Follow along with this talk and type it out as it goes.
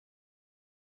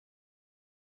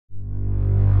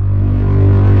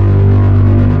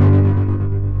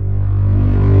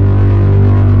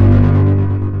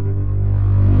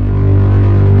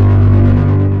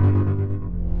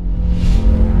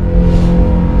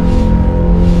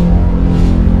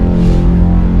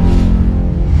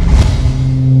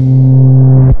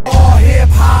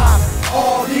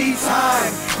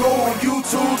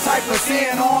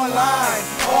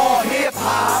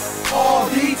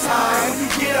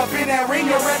that ring,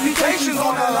 your reputation's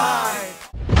on the line.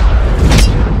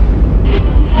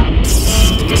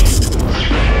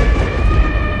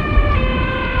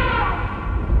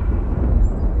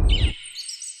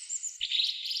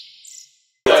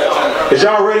 Is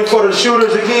y'all ready for the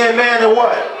shooters again, man, or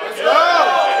what?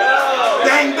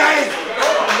 Bang, bang.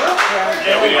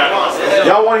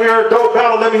 Y'all want to hear a dope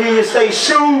battle? Let me hear you say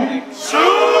shoot.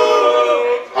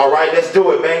 Shoot. All right, let's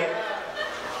do it, man.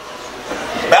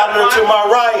 Battler to my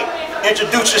right,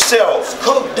 introduce yourselves.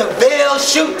 Coop, Deville,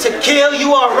 shoot to kill.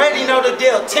 You already know the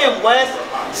deal. Tim West.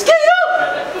 Ski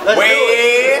up. Let's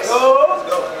West.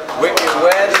 Wicked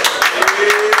West.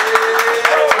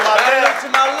 To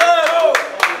my left.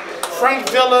 Frank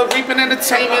Villa, Reaping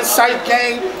Entertainment, Sight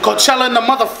Gang, Coachella in the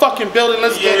motherfucking building.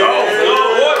 Let's get it.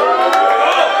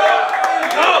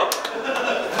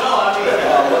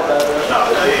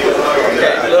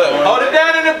 Hold it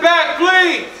down in the back,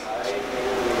 please.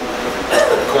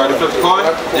 You ready to flip the coin?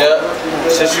 Yeah.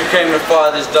 Since you came the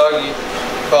farthest, dog, you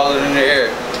call it in the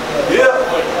air. Yeah.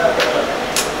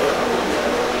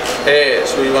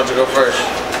 Heads. Who you want to go first?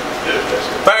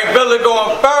 Frank Villa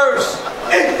going first.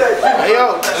 Hey,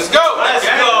 yo. Let's go. Let's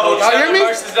go. Y'all hear me?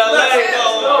 Versus LA.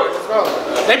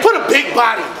 They put a big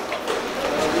body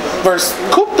versus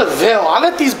Coop Deville. I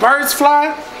let these birds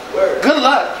fly. Good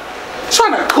luck.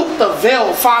 Trying to Coop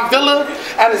Deville, find Villa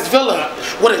at his villa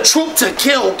with a troop to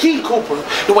kill King Cooper.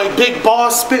 The way Big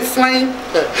Boss spit flame.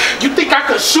 You think I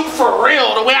could shoot for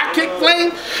real the way I kick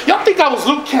flame? Y'all think I was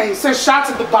Luke Kane, send shots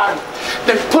at the body,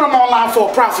 then put them online for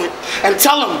a profit and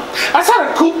tell them that's how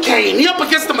the Coop came. He up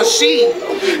against the machine.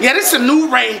 Yeah, this a new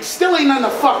rage, still ain't nothing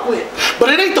to fuck with. But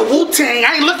it ain't the Wu-Tang,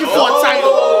 I ain't looking for a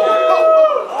title.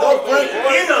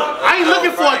 I ain't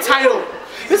looking for a title.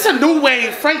 This a new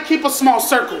wave. Frank keep a small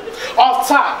circle. Off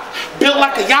top. Built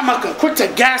like a Yamaha. Quick to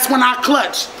gas when I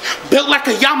clutch. Built like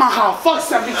a Yamaha. Fuck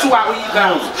 72-hour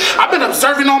evals. I've been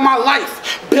observing all my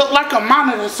life. Built like a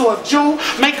monitor. So if Jew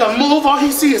make a move, all he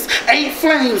see is 8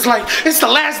 flames. Like it's the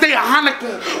last day of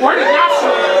Hanukkah. Word of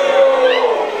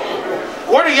Yahshua.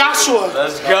 Word of Yahshua.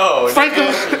 Let's go. Frank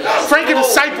a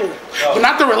disciple, but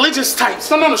not the religious type.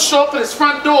 Someone will show up at his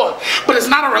front door, but it's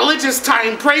not a religious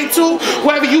time. Pray to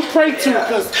whoever you pray to,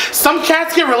 because some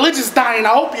cats get religious dying. I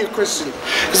hope you're a Christian,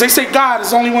 because they say God is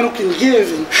the only one who can give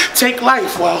and take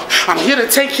life. Well, I'm here to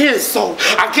take his, so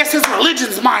I guess his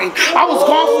religion's mine. I was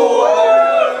gone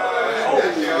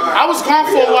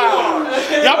for a while.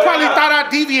 Y'all probably thought I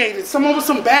deviated. Someone with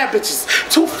some bad bitches,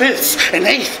 2 5ths, an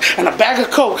 1/8, and a bag of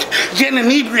coke, getting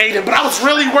inebriated. But I was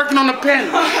really working on the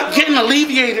pen, getting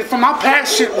alleviated from my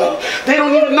past shit. They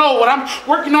don't even know what I'm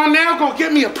working on now gonna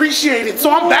get me appreciated.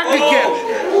 So I'm back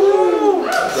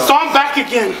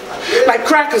again. Like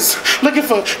crackers, looking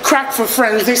for crack for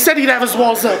friends. They said he'd have his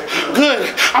walls up.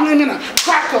 Good. I'm in a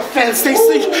crack offense. They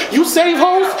say, you save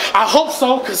hoes? I hope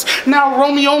so, because now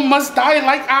Romeo must die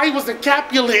like I was a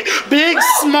Capulet. Big,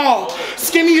 small,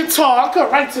 skinny or tall. I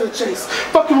cut right to the chase.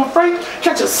 Fucking with Frank,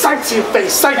 catch a sight to your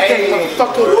face. Sight gang,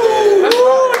 motherfucker. Let's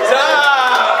go.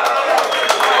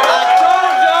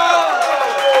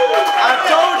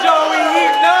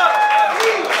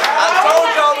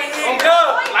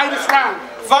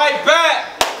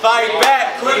 Fight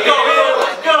back.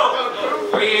 Let's go.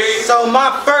 So my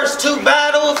first 2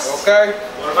 battles, Okay.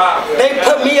 they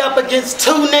put me up against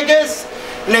 2 niggas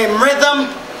named Rhythm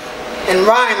and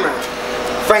Rhymer.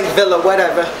 Frank Villa,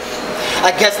 whatever.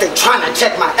 I guess they trying to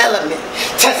check my element.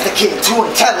 Test the kid, too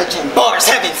intelligent. Bars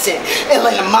heaven sent. Ill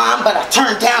in the mind, but I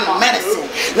turned down the medicine.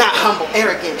 Not humble,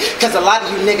 arrogant, cause a lot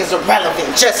of you niggas are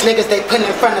relevant. Just niggas they put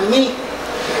in front of me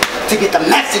to get the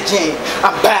message in.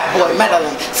 I'm bad boy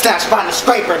meddling, snatched by the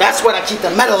scraper, that's what I keep the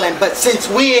metal in. But since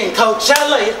we in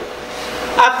Coachella,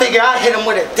 I figure I hit him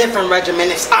with a different regimen.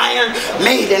 It's Iron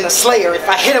Maiden, a Slayer. If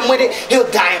I hit him with it, he'll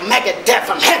die a mega death.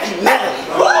 I'm heavy metal.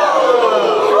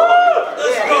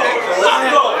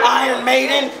 Iron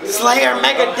Maiden, Slayer,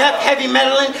 mega death, heavy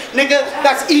metalin'. Nigga,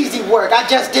 that's easy work. I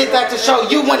just did that to show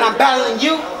you when I'm battling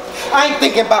you. I ain't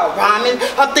thinking about rhyming.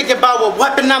 I'm thinking about what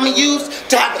weapon I'ma use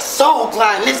to have a soul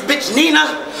glide. This bitch Nina,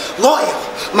 loyal.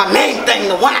 My main thing,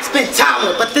 the one I spend time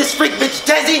with. But this freak bitch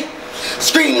Desi,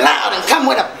 scream loud and come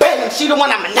with a bang. She the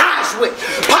one I menage with.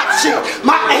 Pop shit,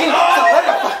 my aim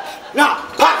solidified. Nah,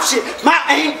 pop shit, my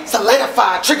aim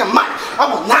solidified. Trigger mic, I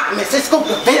will not miss. It's Coop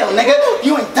Deville, nigga.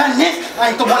 You ain't done this. I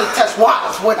ain't the one to touch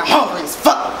waters with I'm hungry as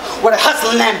fuck. With a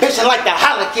hustling ambition like the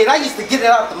holla kid. I used to get it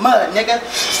out the mud, nigga.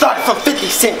 Started from 50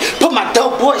 cent. Put my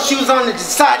dope boy shoes on and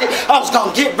decided I was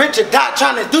gonna get rich or die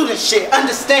trying to do this shit.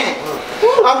 Understand?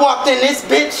 I walked in this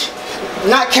bitch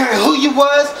not caring who you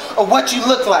was or what you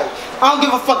look like. I don't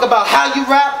give a fuck about how you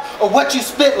rap or what you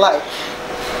spit like.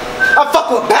 I fuck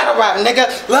fuck with battle rap, nigga.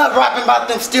 Love rapping about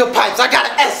them steel pipes. I got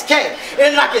an SK.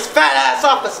 It'll knock his fat ass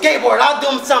off a skateboard. I'll do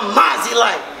him something Mozzie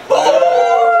like.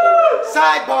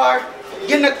 Sidebar.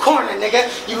 Get in the corner, nigga.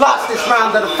 You lost this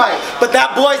round of the fight. But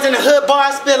that boys in the hood bar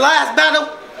I spit last battle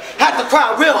had the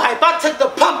crowd real hype. I took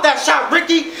the pump that shot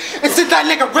Ricky and sent that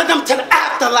nigga rhythm to the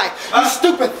afterlife. You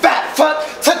stupid fat fuck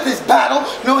took this battle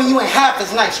knowing you ain't half as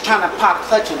nice trying to pop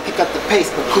clutch and pick up the pace,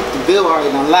 but Coop Deville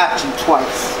already done lapped you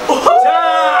twice.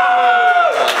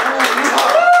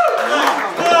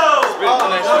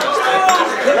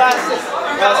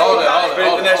 Hold it.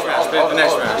 Spit the next round.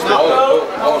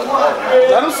 Hold it.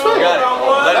 Let him spit.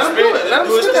 Let him spit.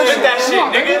 Spit that shit,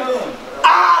 nigga.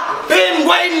 I've been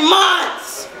waiting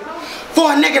months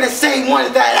for a nigga to say he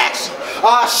wanted that action.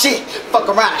 Aw shit, fuck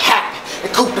around and happen.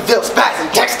 And Coop Deville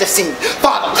spazzing Dexter scene.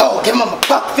 Father Cole, give him a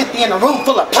 $1.50 in a room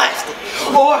full of plastic.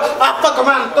 Or I fuck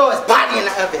around and throw his body in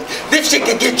the oven. This shit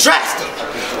could get drastic.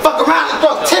 Fuck around and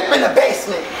throw Tip in the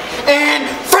basement. And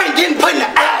Frank getting put in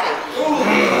the attic.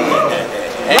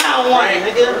 Round one,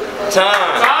 nigga.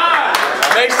 Time.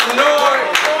 Make some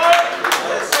noise.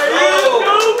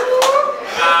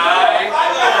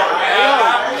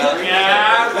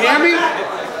 You hear me?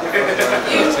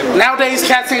 Nowadays,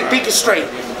 cats ain't thinking straight.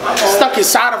 Stuck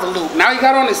inside of a loop. Now he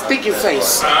got on his thinking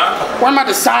face. Where am I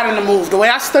deciding to move? The way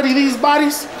I study these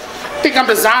bodies, I think I'm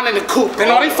designing the Coop. And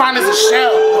all they find is a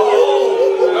shell.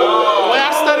 The way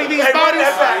I study these bodies.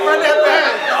 Run that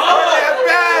back.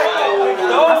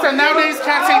 I said nowadays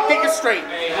cats ain't thinking straight.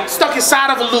 Stuck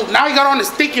inside of a loop. Now he got on his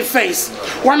thinking face.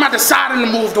 Where am I deciding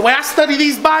to move? The way I study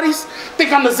these bodies,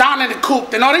 think I'm designing the Coop.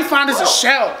 Then all they find is a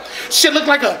shell. Shit look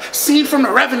like a scene from The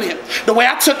Revenant. The way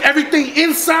I took everything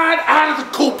inside out of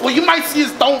the Coop. Well, you might see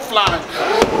his dome fly.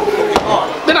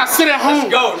 Then I sit at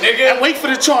home and wait for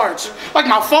the charge. Like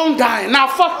my phone dying. Nah,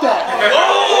 fuck that.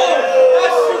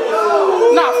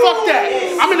 Nah, fuck that.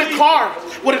 I'm in the car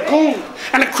with a goon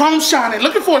and the chrome shining,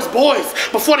 looking for his boys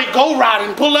before they go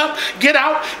riding. Pull up, get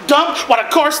out, dump, while the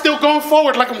car's still going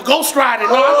forward like I'm ghost riding.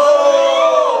 Nah,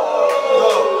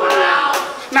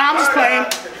 I'm just playing.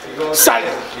 Psych,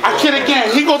 I kid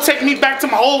again. He gonna take me back to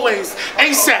my old ways.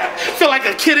 ASAP, feel like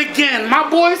a kid again. My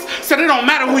boys said it don't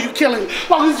matter who you killing, as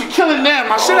long as you killing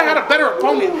them. I should have had a better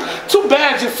opponent. Too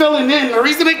bad you're filling in. The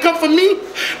reason they come for me,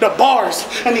 the bars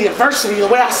and the adversity, the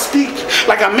way I speak,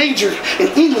 like I majored in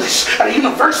English at a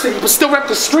university, but still rep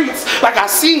the streets like I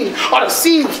seen all the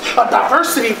scenes of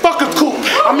diversity. Fuck a Coop,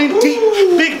 I'm in deep,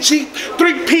 big Jeep,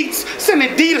 3 Pete's,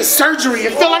 sending D to surgery.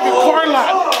 It feel like a car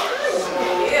lot.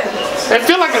 It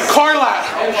feel like a car lot.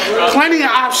 Plenty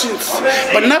of options,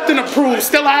 but nothing approved.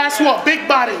 Still I asked for a big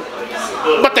body,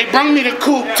 but they brung me to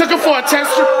Coop. Took her for a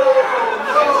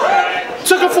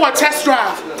test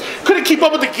drive. Couldn't keep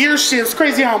up with the gear shifts.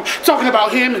 Crazy how I'm talking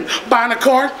about him and buying a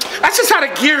car. That's just how the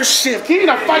gears shift. He ain't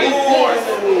a fighting force.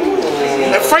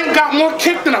 And Frank got more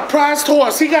kick than a prized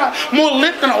horse. He got more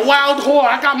lip than a wild whore.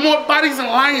 I got more bodies than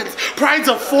lions. Prides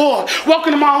of 4.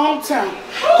 Welcome to my hometown,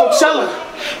 Coachella.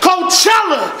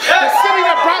 Coachella, the city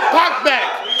that brought Pac back.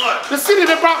 The city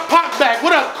that brought Pac back.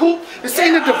 What up, Coop? This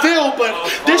ain't a Deville, but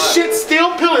this shit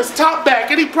still peel his top back.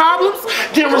 Any problems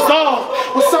get resolved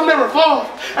with something that revolve.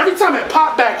 Every time it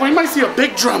pop back, where you might see a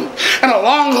big drum and a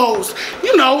long hose.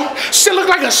 You know, shit look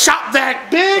like a shop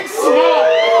vac. Big, small.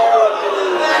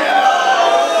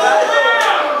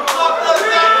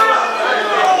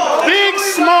 Big,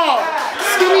 small.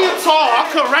 Skinny and tall. I'll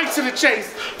cut right to the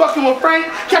chase. Fucking with Frank,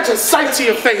 catch a sight to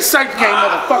your face. Sight game,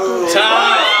 motherfucker.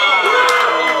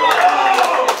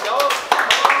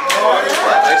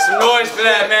 Make some noise for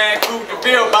that, man. Coop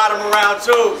Deville, bottom of round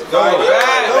 2. Fight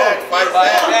back.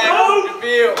 Coop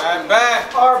Deville.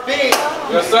 Back. RB.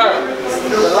 Yes, sir.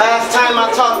 The last time I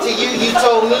talked to you, you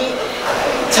told me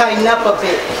tighten up a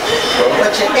bit,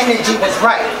 but your energy was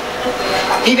right.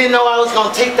 He didn't know I was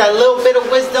gonna take that little bit of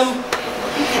wisdom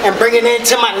and bring it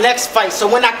into my next fight. So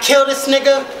when I kill this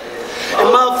nigga, and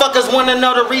motherfuckers want to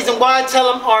know the reason why, I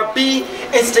tell them RB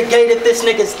instigated this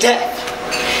nigga's death.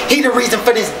 He the reason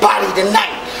for this body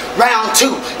tonight. Round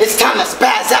 2, it's time to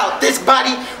spaz out. This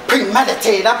body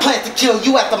premeditated. I plan to kill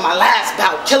you after my last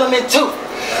bout. Kill him in 2.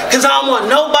 Cause I don't want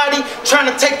nobody trying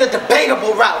to take the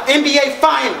debatable route. NBA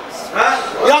Finals.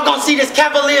 Y'all gonna see this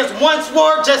Cavaliers once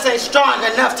war just ain't strong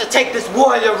enough to take this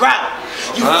Warrior route.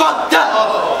 You fucked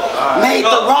up. Made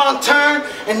the wrong turn,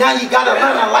 and now you gotta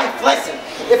learn a life lesson.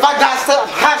 If I got some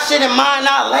hot shit in mind,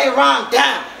 I'll lay Ron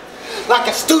down. Like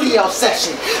a studio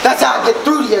session. That's how I get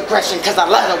through the aggression, cause I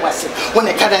love the Wesson. When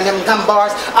they cut in them gun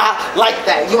bars, I like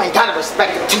that. You ain't gotta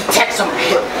respect the 2 techs on my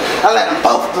hip. I let them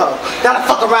both blow. Gotta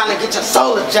fuck around and get your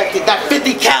soul ejected. That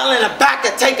 50 cal in the back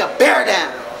to take a bear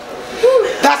down.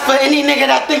 That's for any nigga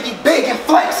that think he big and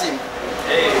flexing.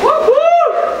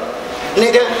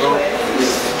 Nigga.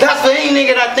 That's for any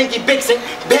nigga that think he big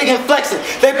and flexing.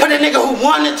 They put a nigga who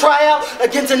won the tryout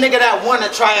against a nigga that won the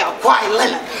tryout. Quiet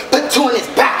Leonard put 2 in his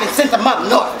back and sent him up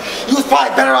north. You was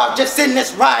probably better off just sitting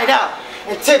this ride out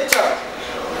and tiptoe.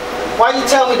 Why you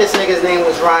tell me this nigga's name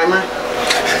was Rhymer?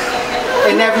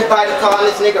 And everybody calling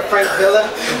this nigga Frank Villa?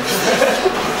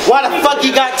 Why the fuck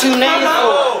he got 2 names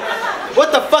for?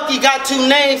 What the fuck he got 2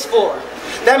 names for?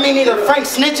 That mean either Frank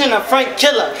snitching or Frank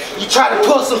killer. You try to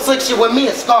pull some slick shit with me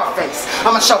and Scarface.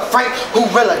 I'ma show Frank who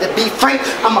realer. To be frank,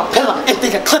 I'ma pill him and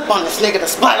think a clip on this nigga. To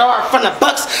splatter art from the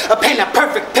bucks, I paint a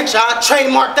perfect picture. I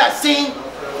trademark that scene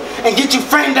and get you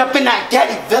framed up in that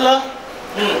daddy villa.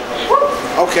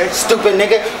 Okay. Stupid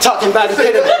nigga talking about he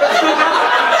hit him.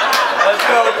 Let's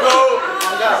go, Coop.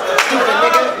 Stupid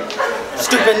nigga.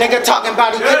 Stupid nigga talking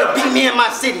about he could've beat me in my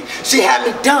city. She had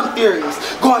me dumb furious.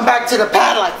 Going back to the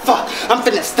pad like fuck. I'm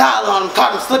finna style on him.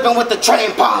 Caught him slipping with the tray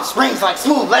and Palm Springs like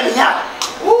smooth. Let me out.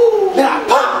 Then I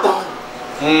popped on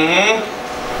him.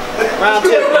 Round 2.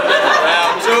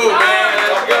 Round 2, man.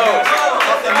 Let's go.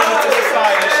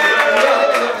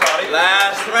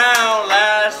 Last round.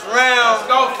 Let's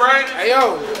go, Frank. Hey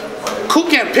yo, Coop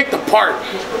getting picked apart.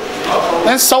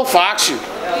 Then Sofa auction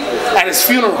at his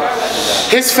funeral.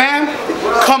 His fam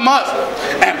come up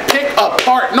and pick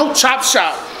apart. No chop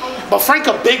shop. But Frank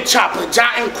a big chopper,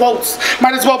 jotting quotes.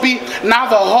 Might as well be now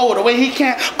the hoe. The way he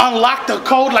can't unlock the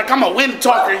code like I'm a wind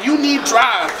talker. You need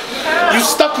drive. You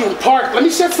stuck in park. Let me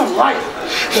shed some light.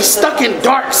 He's stuck in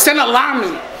dark. Send a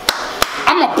lineman.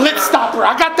 I'm a blitz stopper.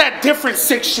 I got that different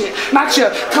sick shit. Not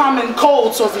your common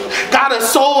cold. So if you got a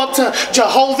soul up to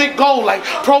Jehovah go like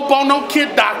pro bono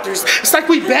kid doctors. It's like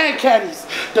we band caddies.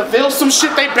 Deville some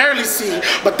shit they barely see.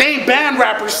 But they ain't band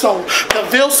rappers, so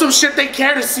Deville some shit they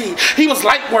care to see. He was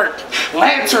light work.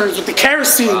 Lanterns with the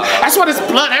kerosene. That's why there's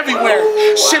blood everywhere.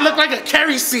 Shit look like a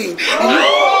carry scene.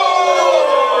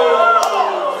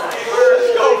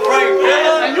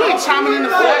 And you ain't chiming in the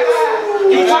facts.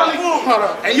 You probably, hold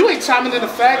up. And you ain't chiming in the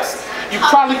facts. You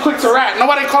probably quick to rat. Know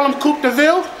why they call him Coop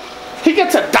Deville? He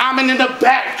gets a diamond in the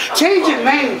back. Change your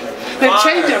name. Then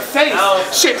change your face.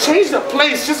 Shit, change the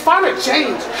place. Just find a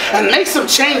change. And make some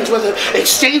change. Whether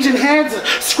exchanging hands or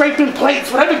scraping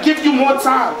plates. Whatever give you more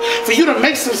time. For you to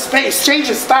make some space. Change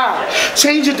your style.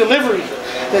 Change your delivery.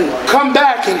 Then come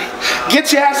back and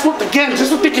get your ass whooped again. Just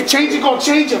so they can change it, gonna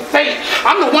change your fate.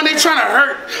 I'm the one they trying to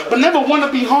hurt, but never want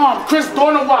to be harmed. Chris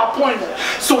Dornois appointed.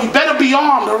 So he better be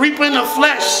armed. The reaper in the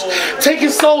flesh. Taking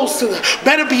souls to the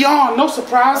better beyond. No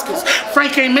surprise, cause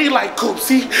Frank ain't made like Coop.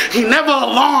 See, he never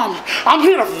alarmed. I'm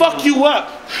here to fuck you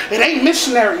up. It ain't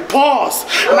missionary. Pause.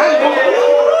 And I ain't gonna...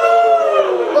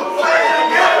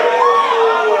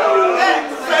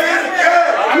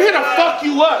 I'm here to fuck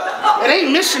you up. It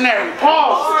ain't missionary.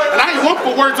 Pause. And I ain't one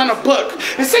for words on a book.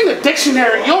 This ain't a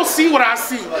dictionary. You don't see what I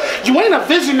see. You ain't a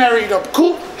visionary. The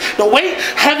Coop, the weight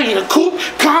heavy. The Coop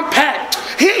compact.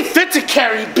 He ain't fit to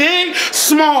carry. Big,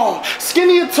 small,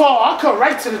 skinny and tall. I'll cut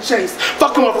right to the chase.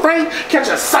 Fucking with Frank, catch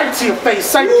a sight to your face.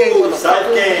 Sight game with him.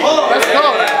 Sight game. Let's go.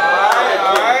 All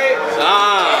right.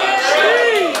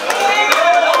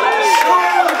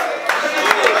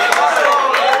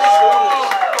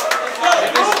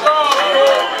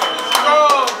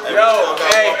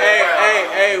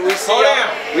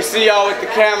 We see y'all with the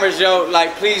cameras, yo.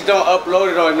 Like, please don't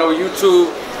upload it on no YouTube,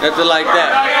 nothing like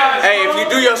that. Hey, if you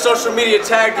do your social media,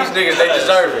 tag these niggas. They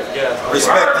deserve it.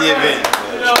 Respect the event.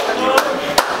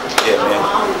 Yeah, man.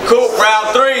 Cool.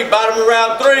 Round 3. Bottom of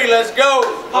round 3. Let's go.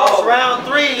 It's round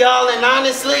 3, y'all, and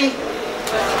honestly,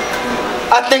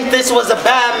 I think this was a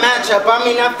bad matchup. I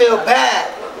mean, I feel bad.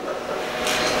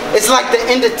 It's like the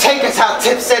Undertaker's how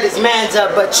Tip set his mans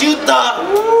up, but you thought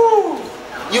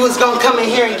you was gonna come in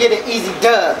here and get an easy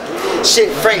dub.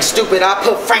 Shit, Frank stupid. I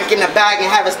put Frank in the bag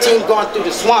and have his team going through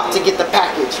the swamp to get the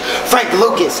package. Frank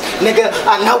Lucas, nigga,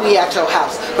 I know we at your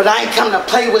house, but I ain't come to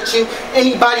play with you.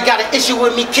 Anybody got an issue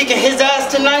with me kicking his ass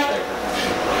tonight?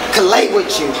 Could lay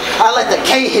with you. I let the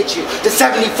K hit you. The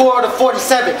 74 or the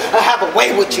 47, I have a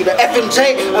way with you. The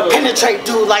FMJ, I penetrate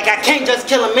dude like I can't just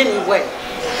kill him anyway.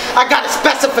 I got a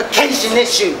specification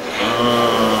issue.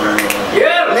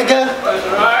 Yeah. Nigga,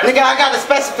 I got a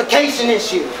specification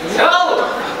issue. No.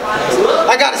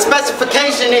 I got a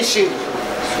specification issue.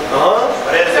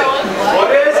 What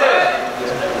is it?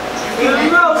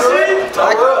 You know, see?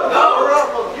 I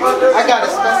got a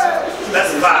specification.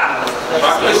 Specify.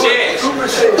 Talk that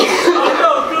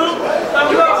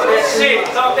shit.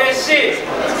 Talk that shit.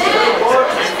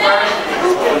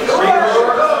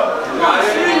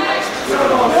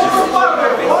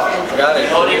 Got it.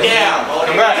 Hold it down.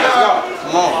 Come back. Let's go.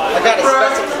 Come on. I got a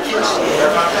specification.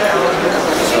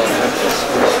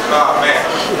 Oh, man.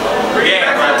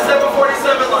 Yeah, man.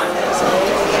 747 line.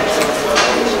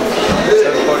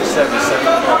 747,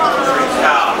 747,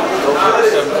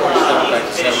 back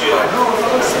to 747.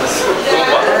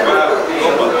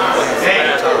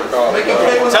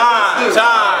 Time.